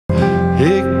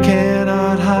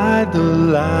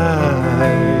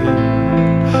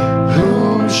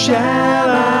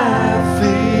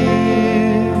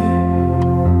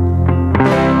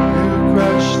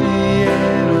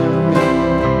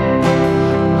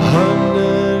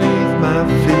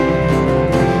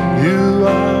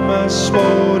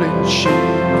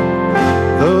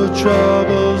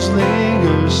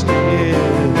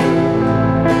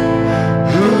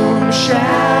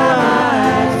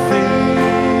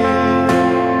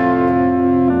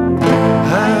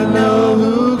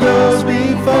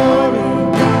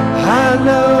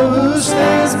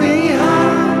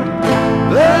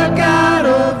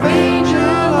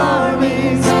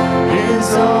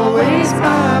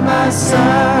my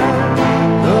side,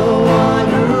 the one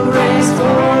who reigns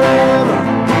forever.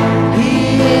 He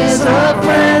is a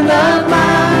friend of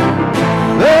mine.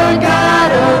 The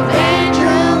God of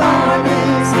angel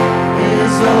armies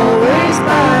is always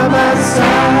by my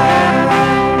side.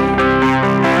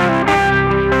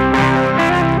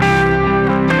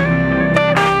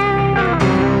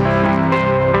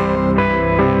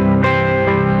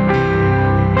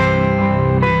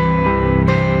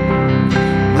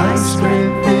 My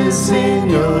strength is in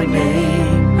your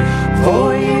name,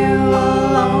 for you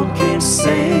alone can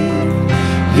save.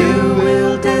 You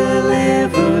will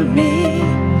deliver me.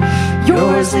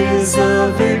 Yours is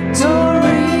the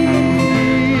victory.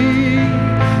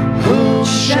 Who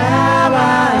shall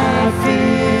I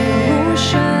fear? Who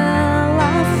shall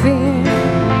I fear?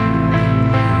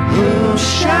 Who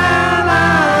shall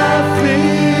I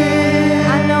fear?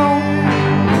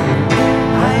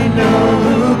 I know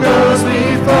who goes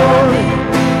before me.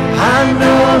 I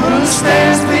know who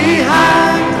stands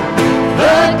behind.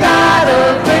 The God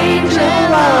of angel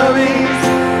armies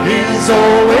is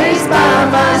always by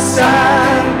my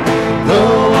side. The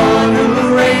one who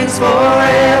reigns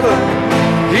forever.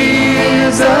 He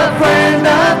is a friend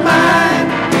of mine.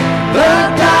 The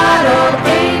God of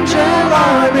angel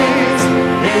armies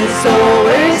is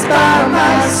always by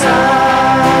my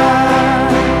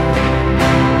side.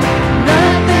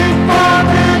 Nothing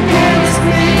formed against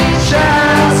me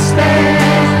shall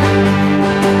stand.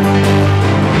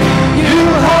 You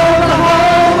hold the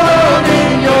whole world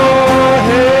in your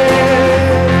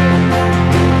hand.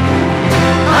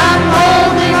 I'm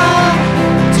holding on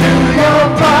to your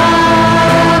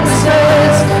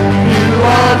promises. You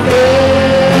are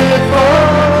faithful.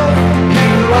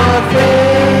 You are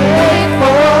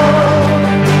faithful.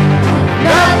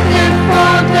 Nothing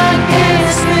formed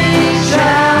against me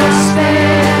shall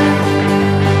stand.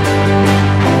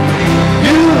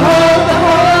 You hold the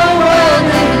whole world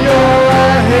in your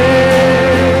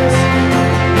hands.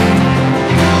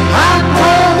 I'm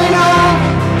holding on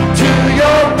to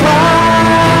your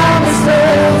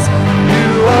promises. You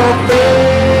are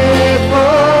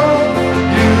faithful.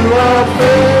 You are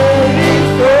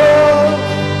faithful.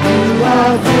 You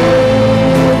are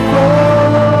faithful.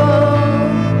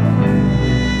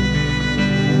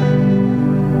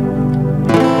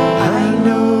 I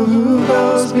know who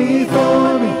goes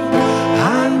before me.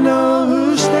 I know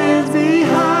who stands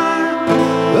behind.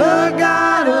 The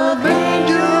God of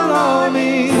angel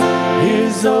armies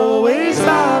is always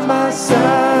by my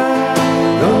side.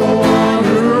 The one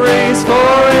who reigns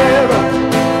forever.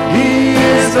 He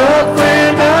is a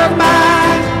friend of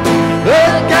mine. The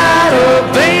God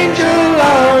of angel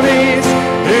armies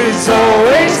is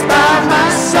always by my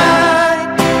side.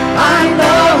 I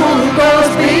know who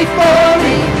goes before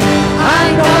me. I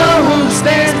know who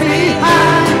stands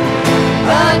behind.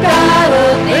 The God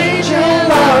of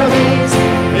angel armies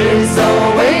is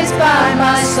always by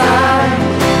my side.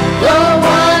 The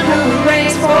one who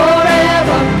reigns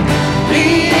forever.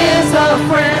 He is a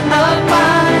friend of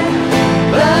mine.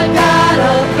 The God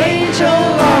of angel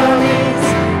armies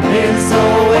is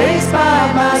always by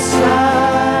my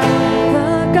side.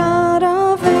 The God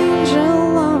of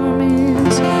angel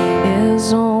armies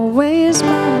is always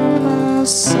by my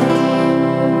side.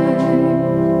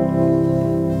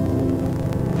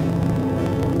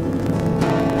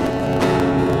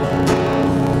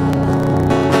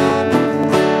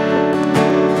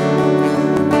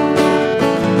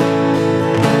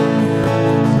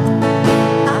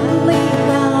 I lean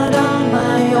not on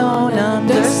my own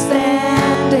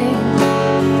understanding.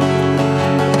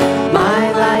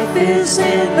 My life is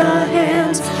in the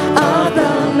hands of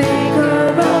the maker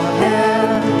of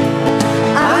heaven.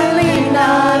 I lean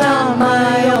not on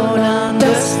my own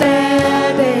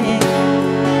understanding.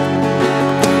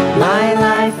 My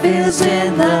life is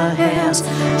in the hands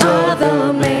of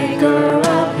the maker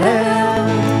of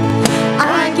heaven.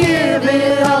 I give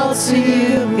it all to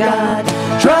you, God,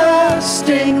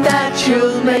 trusting that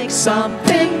you'll make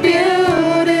something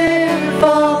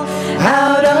beautiful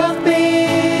out of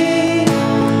me.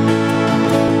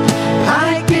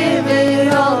 I give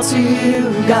it all to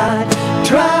you, God,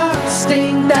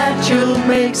 trusting that you'll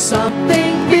make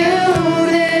something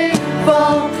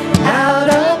beautiful out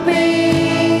of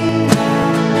me.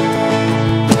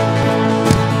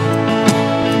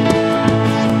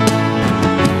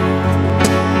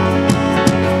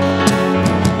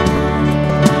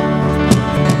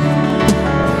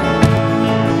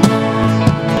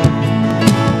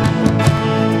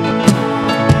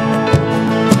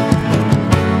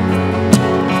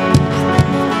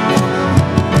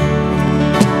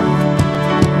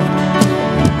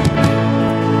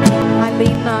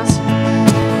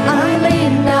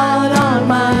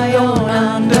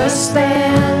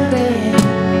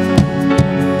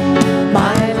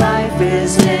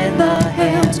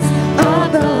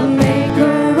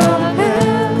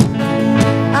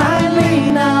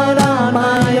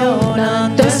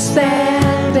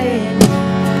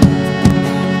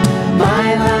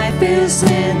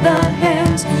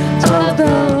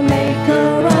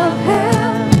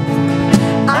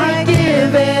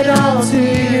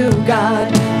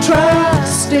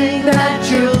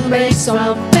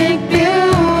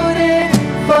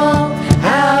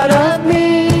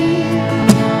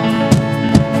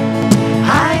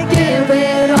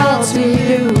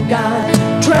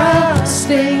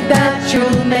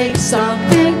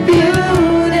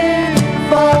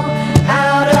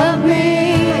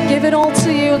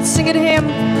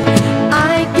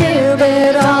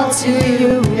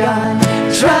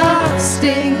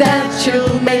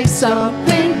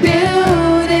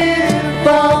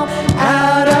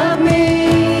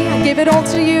 it all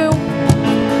to you.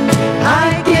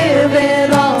 I give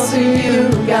it all to you,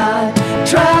 God,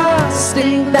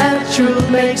 trusting that you'll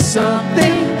make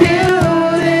something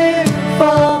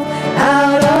beautiful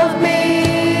out of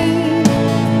me.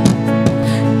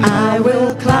 I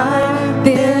will climb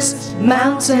this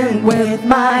mountain with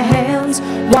my hands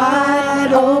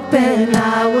wide open.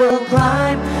 I will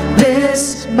climb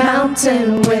this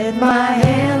mountain with my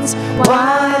hands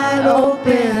wide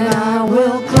open. I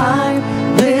will climb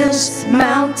this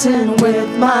mountain with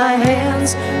my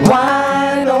hands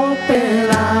wide open.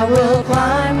 I will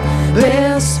climb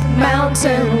this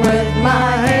mountain with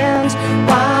my hands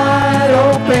wide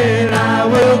open. I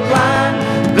will climb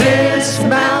this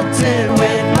mountain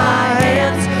with my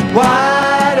hands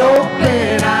wide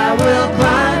open. I will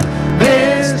climb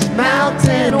this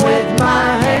mountain with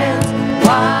my hands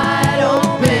wide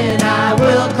open. I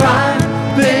will climb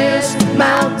this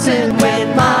mountain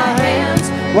with my hands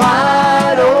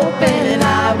wide open.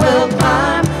 I will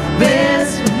climb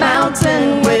this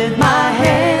mountain with my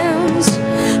hands.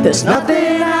 There's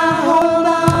nothing I hold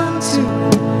on to.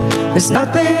 There's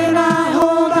nothing I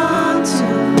hold on to.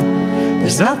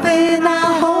 There's nothing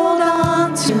I hold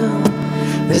on to.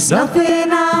 There's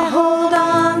nothing I hold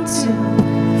on to.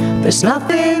 There's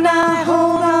nothing I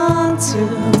hold on to.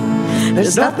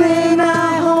 There's nothing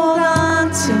I hold on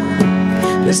to.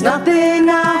 There's nothing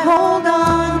I hold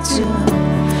on to.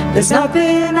 There's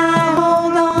nothing I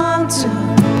hold on to.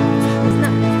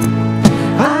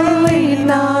 I lean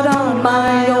not on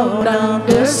my own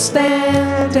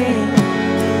understanding.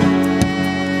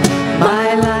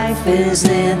 My life is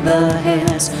in the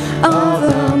hands of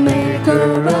the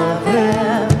maker of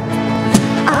heaven.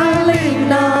 I lean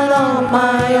not on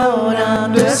my own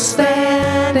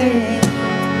understanding.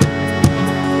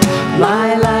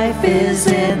 My life is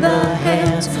in the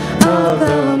hands of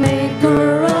the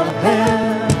maker of heaven.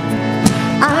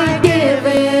 I give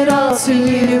it all to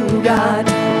you, God,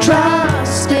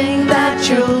 trusting that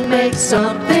you'll make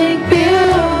something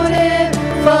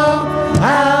beautiful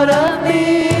out of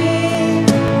me.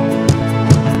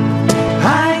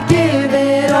 I give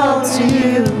it all to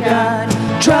you, God,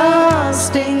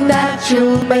 trusting that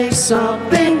you'll make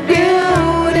something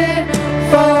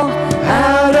beautiful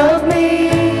out of me.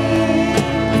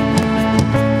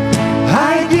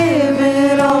 I give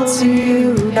it all to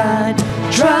you, God,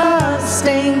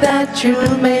 trusting that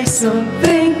you'll make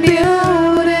something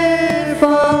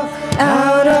beautiful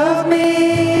out of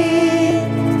me.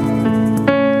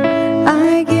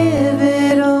 I give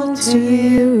it all to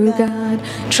you, God,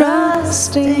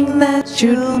 trusting that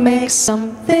you'll make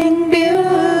something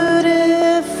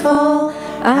beautiful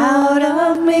out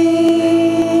of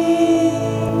me.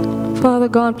 Father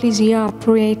God, please hear our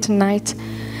prayer tonight.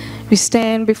 We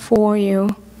stand before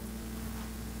you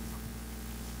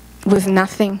with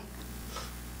nothing.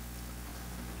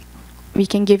 We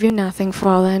can give you nothing,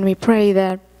 Father, and we pray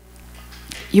that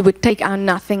you would take our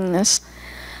nothingness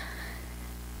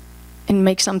and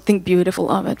make something beautiful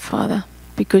of it, Father,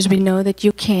 because we know that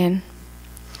you can.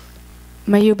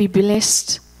 May you be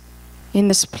blessed in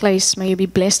this place. May you be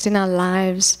blessed in our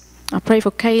lives. I pray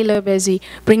for Caleb as he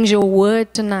brings your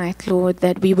word tonight, Lord,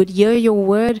 that we would hear your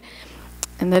word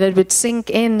and that it would sink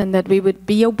in and that we would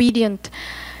be obedient.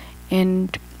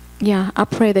 And yeah, I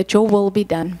pray that your will be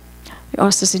done. We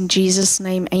ask this in Jesus'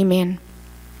 name. Amen.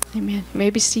 Amen. You may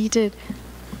be seated.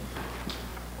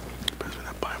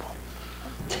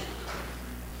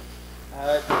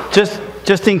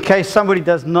 Just in case somebody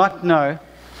does not know,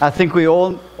 I think we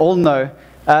all know,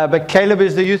 but Caleb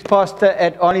is the youth pastor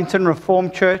at Arlington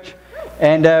Reformed Church,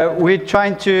 and we're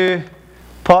trying to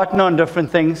partner on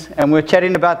different things, and we're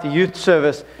chatting about the youth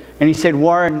service, and he said,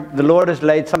 Warren, the Lord has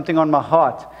laid something on my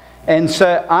heart. And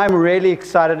so I'm really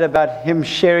excited about him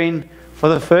sharing for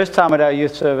the first time at our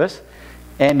youth service,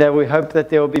 and we hope that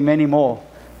there will be many more.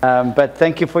 But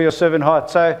thank you for your servant heart.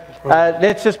 So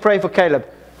let's just pray for Caleb.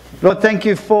 Lord, thank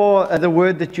you for the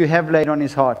word that you have laid on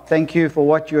his heart. Thank you for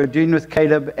what you are doing with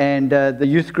Caleb and the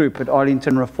youth group at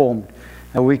Arlington Reformed.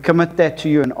 We commit that to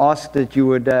you and ask that you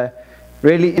would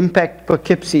really impact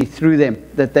Poughkeepsie through them,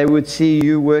 that they would see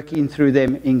you working through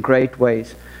them in great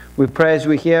ways. We pray as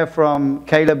we hear from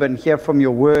Caleb and hear from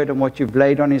your word and what you've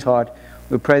laid on his heart,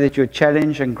 we pray that you would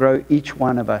challenge and grow each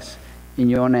one of us. In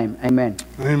your name, amen.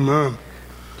 Amen.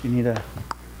 Do you need a...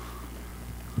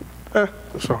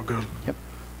 It's all good. Yep.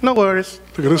 No worries.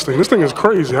 Look at this thing. This thing is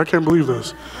crazy. I can't believe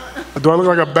this. Do I look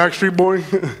like a Backstreet Boy?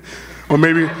 Or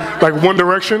maybe like One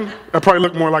Direction? I probably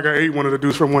look more like I ate one of the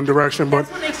dudes from One Direction, but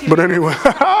anyway.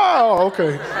 Oh,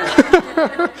 okay.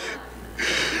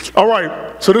 All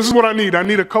right, so this is what I need. I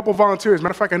need a couple volunteers.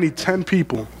 Matter of fact, I need 10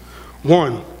 people.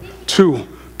 1, 2,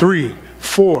 3,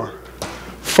 4,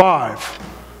 5,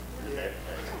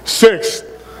 6,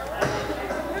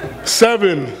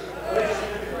 7,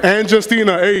 and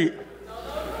Justina, 8.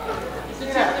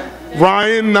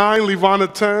 Ryan, 9, Levana,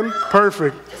 10.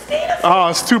 Perfect.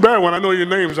 It's too bad when I know your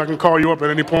names, I can call you up at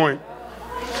any point.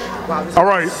 All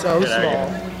right. So small.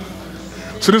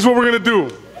 So this is what we're going to do.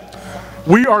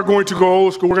 We are going to go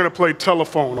old school. We're going to play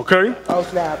telephone, okay? Oh,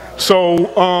 snap. So,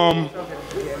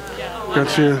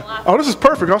 gotcha. Oh, this is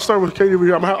perfect. I'll start with Katie.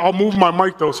 I'll move my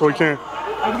mic, though, so he can't.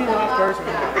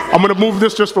 I'm going to move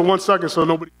this just for 1 second so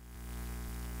nobody...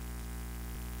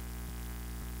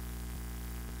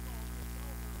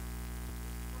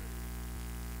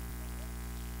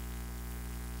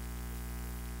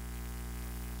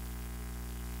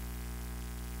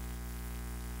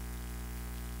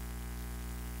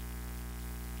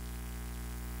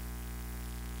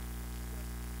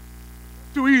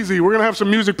 Too easy. We're gonna have some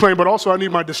music playing, but also I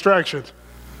need my distraction.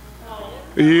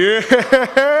 Yeah.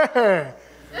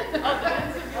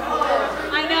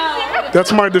 I know.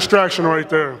 That's my distraction right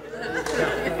there.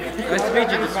 Nice to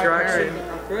meet you, distraction.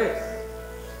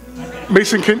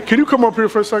 Mason, can you come up here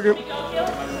for a second?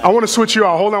 I want to switch you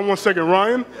out. Hold on 1 second.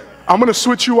 Ryan, I'm gonna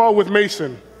switch you out with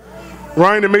Mason.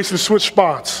 Ryan and Mason switch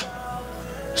spots.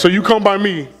 So you come by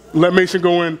me, let Mason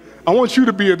go in. I want you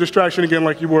to be a distraction again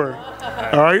like you were.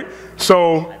 All right?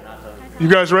 So, you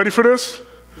guys ready for this?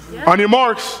 Yeah. On your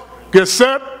marks, get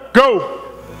set, go.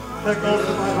 That goes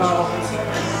to my mouth.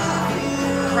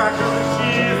 Cracker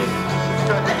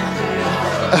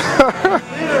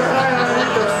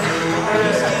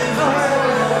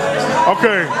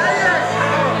Okay.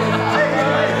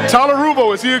 Tyler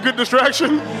Rubo, is he a good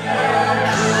distraction?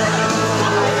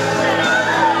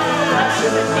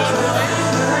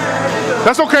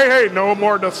 That's okay. Hey, no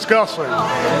more discussing.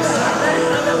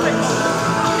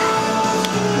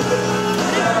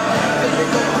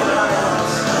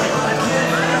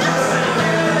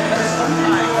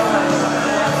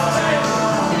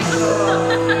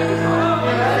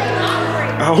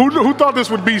 Who thought this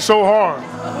would be so hard?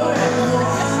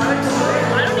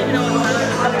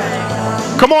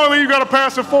 Come on, Lee, you gotta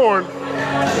pass it forward.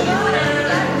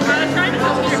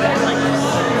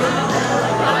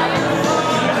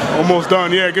 Almost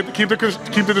done. Yeah, keep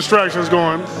the distractions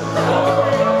going.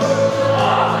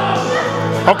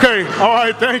 Okay. All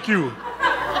right. Thank you.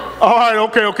 All right.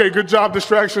 Okay. Good job,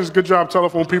 distractions. Good job,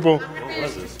 telephone people.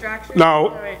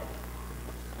 Now,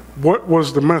 what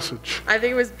was the message? I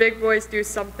think it was big boys do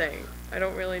something. I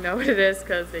don't really know what it is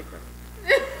because they.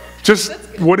 Just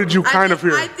what did you kind of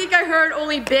hear? I think I heard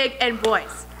only big and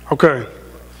boys. Okay.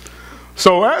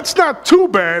 So that's not too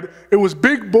bad. It was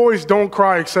big boys don't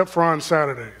cry except for on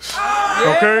Saturdays.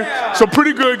 Okay? So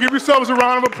pretty good. Give yourselves a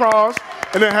round of applause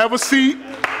and then have a seat.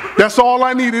 That's all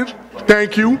I needed.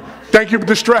 Thank you. Thank you for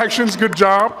distractions. Good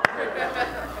job.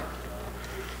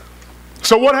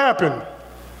 So what happened?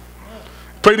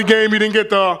 Played the game. You didn't get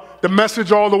the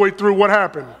message all the way through. What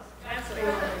happened?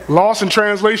 Lost in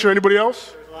translation. Anybody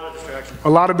else? A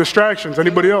lot of distractions.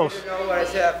 Anybody else? He didn't know what I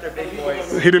said after big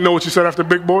boys. He didn't know what you said after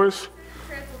big boys?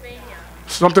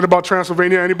 Something about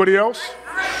Transylvania. Anybody else?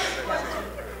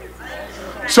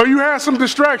 So you had some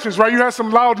distractions, right? You had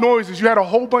some loud noises. You had a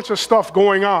whole bunch of stuff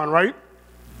going on, right?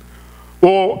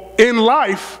 Well, in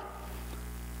life,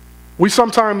 we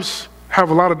sometimes have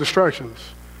a lot of distractions.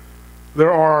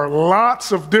 There are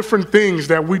lots of different things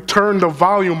that we turn the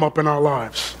volume up in our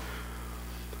lives.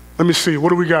 Let me see, what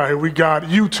do we got here? We got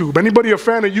YouTube. Anybody a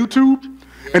fan of YouTube?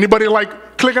 Anybody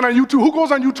like clicking on YouTube? Who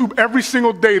goes on YouTube every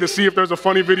single day to see if there's a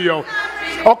funny video?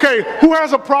 Okay, who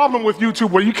has a problem with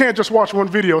YouTube where you can't just watch one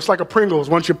video? It's like a Pringles.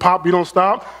 Once you pop, you don't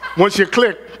stop. Once you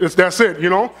click, that's it, you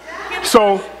know?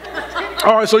 So,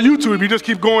 all right, so YouTube, you just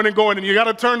keep going and going, and you got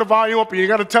to turn the volume up, and you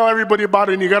got to tell everybody about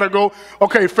it, and you got to go,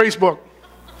 okay, Facebook.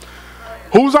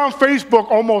 Who's on Facebook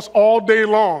almost all day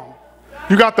long?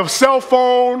 You got the cell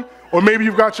phone, or maybe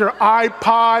you've got your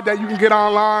iPod that you can get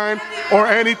online, or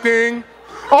anything.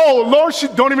 Oh, Lord,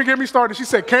 don't even get me started. She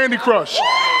said Candy Crush.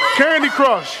 Candy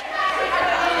Crush.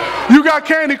 You got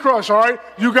Candy Crush, all right?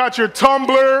 You got your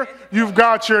Tumblr. You've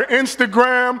got your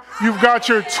Instagram. You've got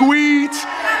your tweets.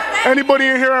 Anybody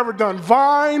in here ever done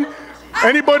Vine?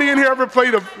 Anybody in here ever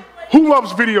played who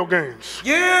loves video games?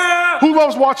 Yeah! Who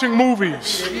loves watching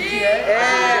movies?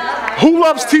 Yeah. Who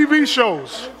loves TV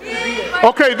shows?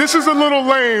 Okay, this is a little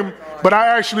lame, but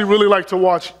I actually really like to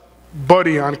watch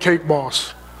Buddy on Cake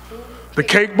Boss. The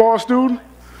Cake Boss, dude?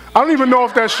 I don't even know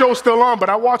if that show's still on, but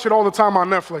I watch it all the time on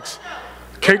Netflix.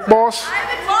 Cake Boss?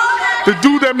 The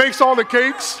dude that makes all the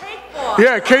cakes?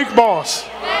 Yeah, Cake Boss.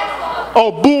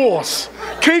 Oh, Boss.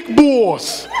 Cake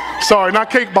Boss. Sorry, not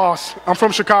Cake Boss. I'm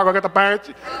from Chicago. I got the badge.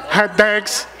 Hat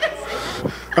thanks.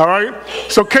 All right?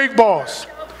 So cake boss.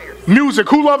 Music.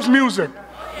 Who loves music?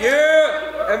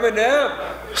 Yeah,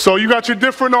 Eminem. So you got your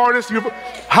different artists.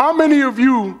 How many of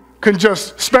you can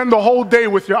just spend the whole day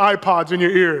with your iPods in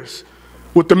your ears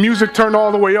with the music turned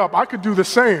all the way up? I could do the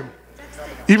same.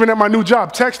 Even at my new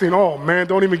job, texting. Oh, man,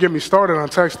 don't even get me started on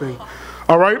texting.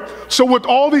 All right? So with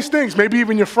all these things, maybe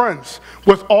even your friends,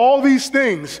 with all these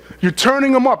things, you're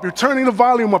turning them up. You're turning the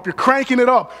volume up. You're cranking it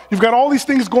up. You've got all these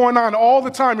things going on all the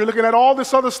time. You're looking at all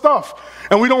this other stuff.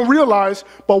 And we don't realize,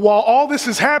 but while all this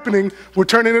is happening, we're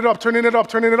turning it up, turning it up,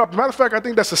 turning it up. Matter of fact, I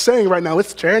think that's a saying right now.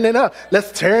 Let's turn it up.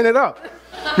 Let's turn it up.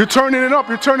 You're turning it up.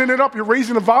 You're turning it up. You're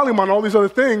raising the volume on all these other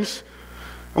things.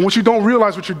 And what you don't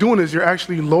realize what you're doing is you're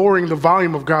actually lowering the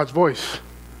volume of God's voice.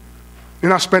 You're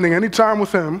not spending any time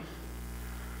with him.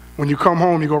 When you come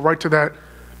home, you go right to that,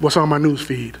 what's on my news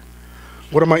feed?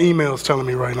 What are my emails telling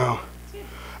me right now?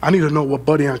 I need to know what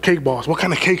Buddy on Cake Boss, what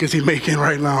kind of cake is he making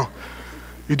right now?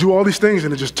 You do all these things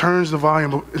and it just turns the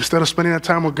volume. Instead of spending that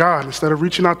time with God, instead of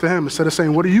reaching out to him, instead of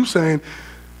saying, what are you saying?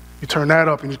 You turn that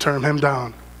up and you turn him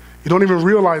down. You don't even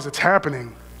realize it's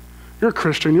happening. You're a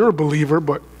Christian, you're a believer,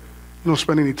 but you don't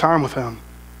spend any time with him.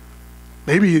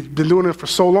 Maybe you've been doing it for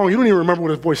so long, you don't even remember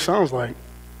what his voice sounds like.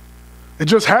 It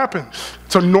just happens.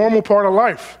 It's a normal part of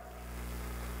life.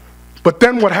 But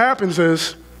then what happens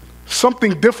is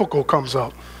something difficult comes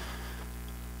up.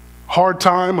 Hard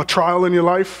time, a trial in your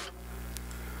life,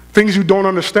 things you don't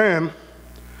understand.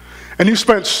 And you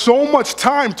spent so much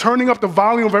time turning up the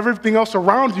volume of everything else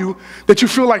around you that you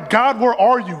feel like, God, where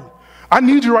are you? I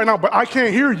need you right now, but I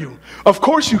can't hear you. Of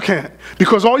course you can't,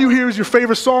 because all you hear is your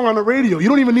favorite song on the radio. You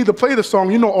don't even need to play the song.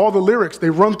 You know all the lyrics. They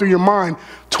run through your mind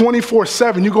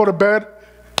 24/7. You go to bed,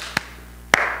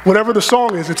 whatever the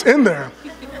song is, it's in there.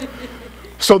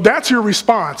 So that's your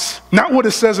response, not what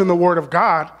it says in the Word of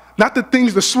God, not the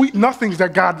things, the sweet nothings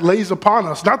that God lays upon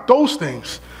us, not those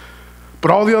things,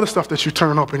 but all the other stuff that you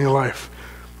turn up in your life.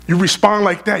 You respond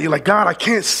like that. You're like, God, I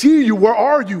can't see you. Where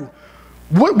are you?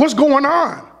 What's going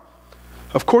on?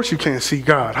 Of course you can't see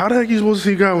God. How the heck are you supposed to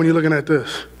see God when you're looking at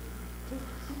this?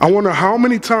 I wonder how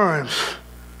many times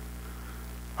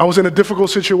I was in a difficult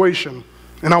situation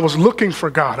and I was looking for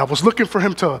God. I was looking for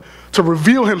him to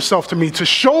reveal himself to me, to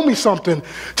show me something,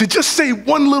 to just say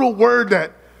one little word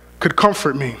that could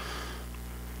comfort me.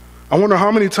 I wonder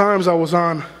how many times I was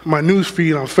on my news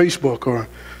feed on Facebook or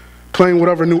playing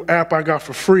whatever new app I got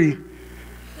for free,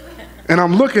 and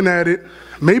I'm looking at it.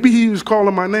 Maybe he was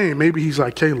calling my name. Maybe he's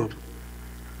like, Caleb,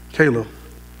 you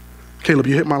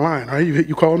hit my line, right?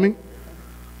 You called me?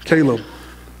 Caleb,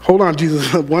 hold on,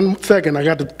 Jesus, 1 second. I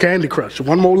got the Candy Crush.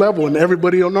 One more level and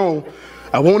everybody will know.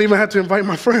 I won't even have to invite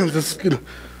my friends. Just,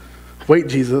 wait,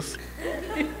 Jesus.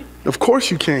 Of course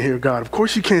you can't hear God. Of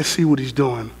course you can't see what he's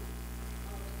doing.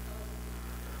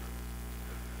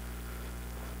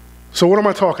 So what am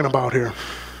I talking about here?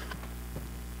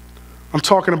 I'm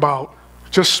talking about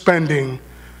just spending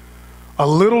a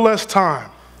little less time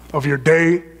of your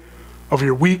day, of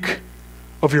your week,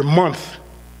 of your month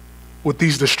with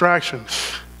these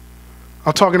distractions.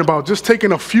 I'm talking about just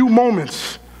taking a few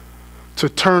moments to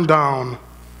turn down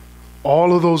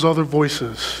all of those other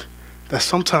voices that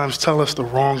sometimes tell us the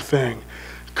wrong thing,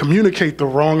 communicate the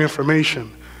wrong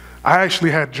information. I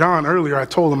actually had John earlier, I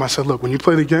told him, I said, look, when you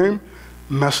play the game,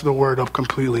 mess the word up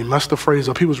completely, mess the phrase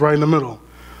up. He was right in the middle.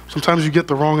 Sometimes you get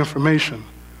the wrong information.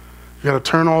 You got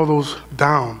to turn all those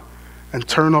down and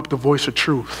turn up the voice of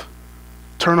truth.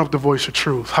 Turn up the voice of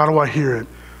truth. How do I hear it?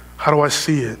 How do I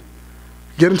see it?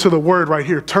 Get into the word right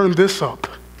here. Turn this up.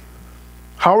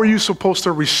 How are you supposed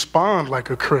to respond like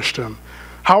a Christian?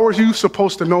 How are you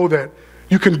supposed to know that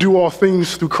you can do all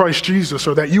things through Christ Jesus,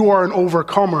 or that you are an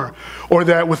overcomer, or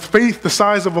that with faith the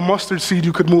size of a mustard seed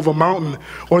you could move a mountain,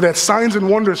 or that signs and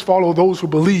wonders follow those who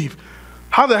believe?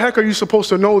 How the heck are you supposed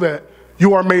to know that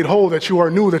you are made whole, that you are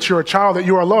new, that you're a child, that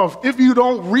you are loved, if you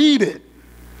don't read it?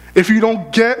 If you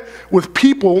don't get with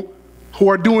people who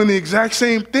are doing the exact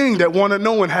same thing, that want to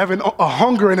know and have a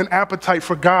hunger and an appetite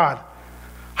for God?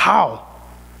 How?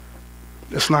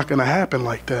 It's not going to happen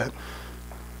like that.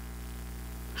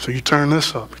 So you turn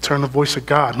this up, you turn the voice of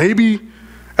God. Maybe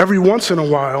every once in a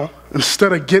while,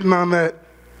 instead of getting on that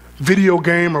video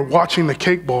game or watching the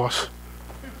Cake Boss,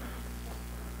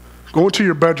 go into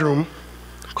your bedroom,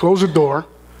 close the door,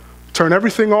 turn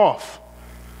everything off,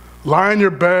 lie in your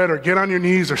bed or get on your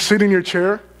knees or sit in your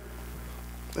chair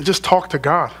and just talk to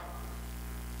God.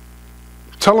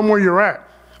 Tell him where you're at.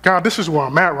 God, this is where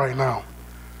I'm at right now.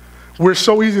 We're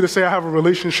so easy to say, I have a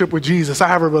relationship with Jesus. I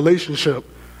have a relationship.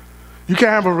 You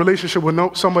can't have a relationship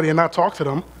with somebody and not talk to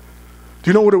them. Do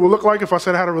you know what it would look like if I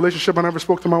said I had a relationship and I never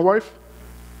spoke to my wife?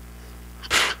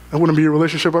 That wouldn't be a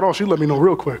relationship at all. She'd let me know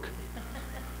real quick.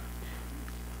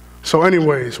 So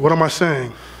anyways, what am I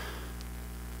saying?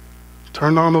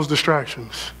 Turn down those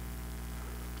distractions.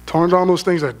 Turn down those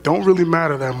things that don't really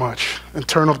matter that much and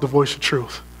turn up the voice of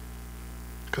truth,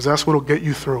 because that's what will get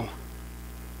you through.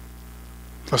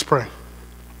 Let's pray.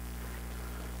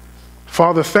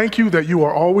 Father, thank you that you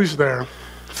are always there.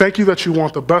 Thank you that you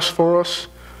want the best for us.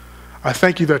 I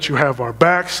thank you that you have our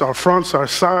backs, our fronts, our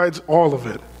sides, all of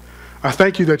it. I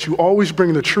thank you that you always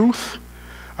bring the truth.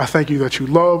 I thank you that you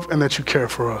love and that you care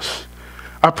for us.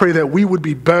 I pray that we would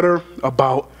be better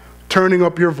about turning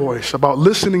up your voice, about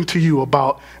listening to you,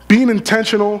 about being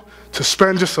intentional to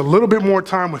spend just a little bit more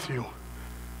time with you.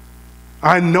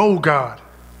 I know, God,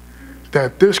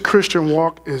 that this Christian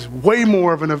walk is way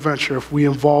more of an adventure if we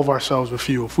involve ourselves with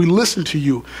you, if we listen to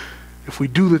you, if we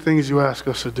do the things you ask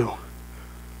us to do.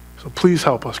 So please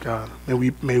help us, God.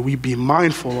 May we be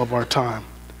mindful of our time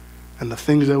and the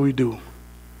things that we do.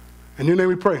 In your name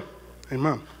we pray.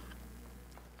 Amen.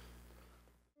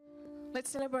 Let's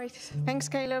celebrate. Thanks,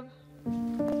 Caleb.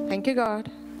 Thank you, God.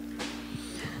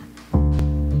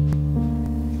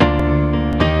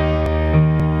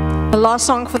 The last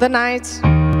song for the night.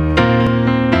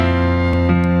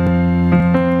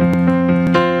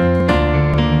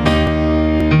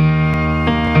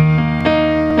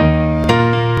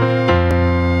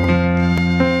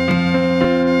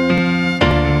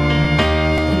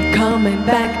 I'm coming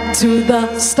back to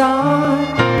the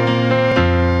start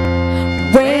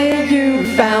where you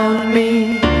found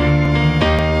me.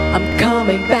 I'm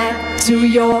coming back to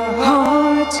your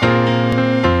heart.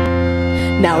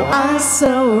 Now I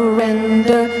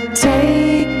surrender,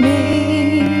 take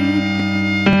me.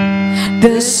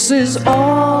 This is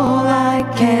all I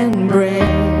can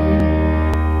bring.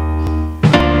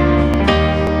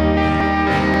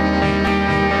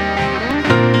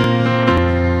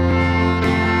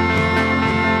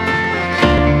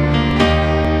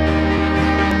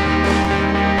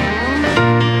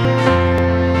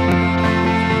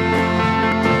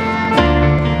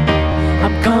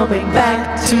 Coming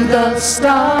back to the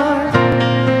start.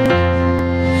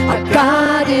 Our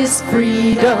God is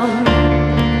freedom,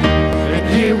 and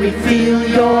here we feel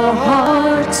your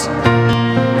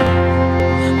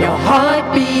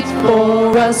heartbeat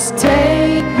for us.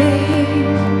 Take me.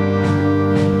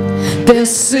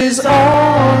 This is all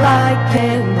I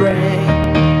can bring.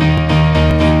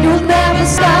 You'll never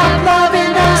stop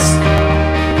loving us,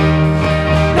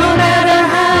 no matter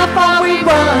how far we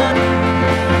run.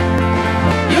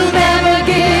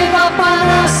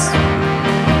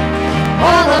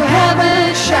 All of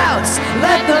heaven shouts,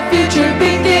 let the future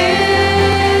begin.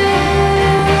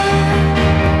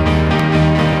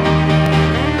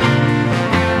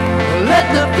 Let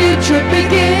the future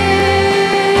begin.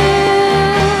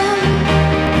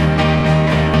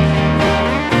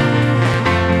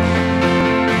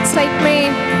 Take me,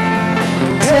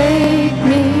 take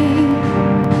me.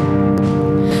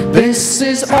 This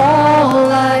is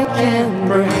all I can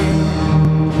bring.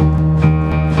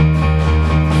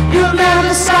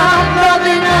 Stop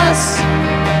loving us,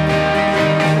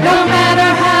 no matter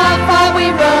how far we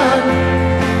run.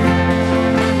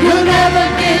 You'll never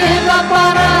give up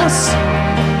on us.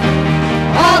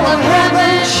 All of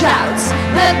heaven shouts,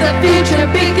 let the future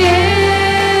begin.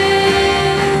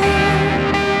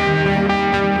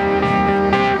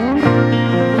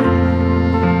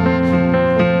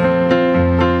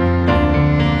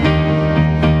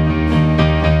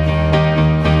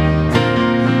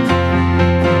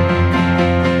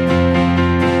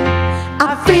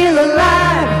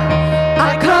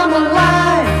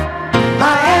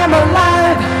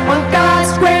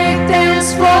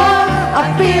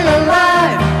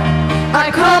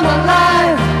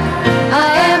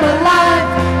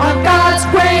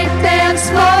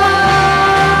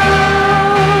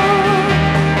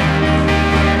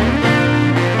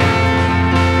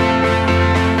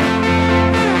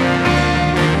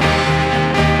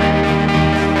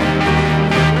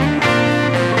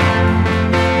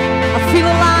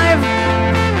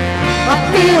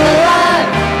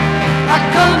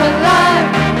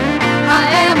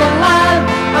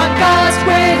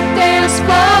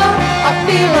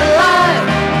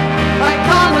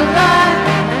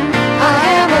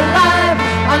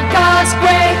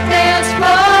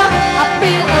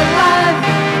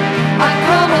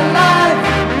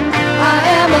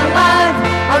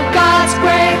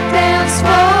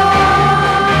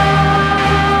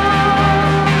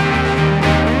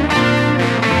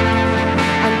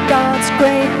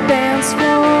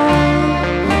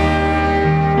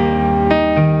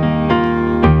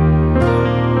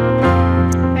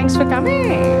 Thanks for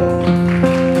coming.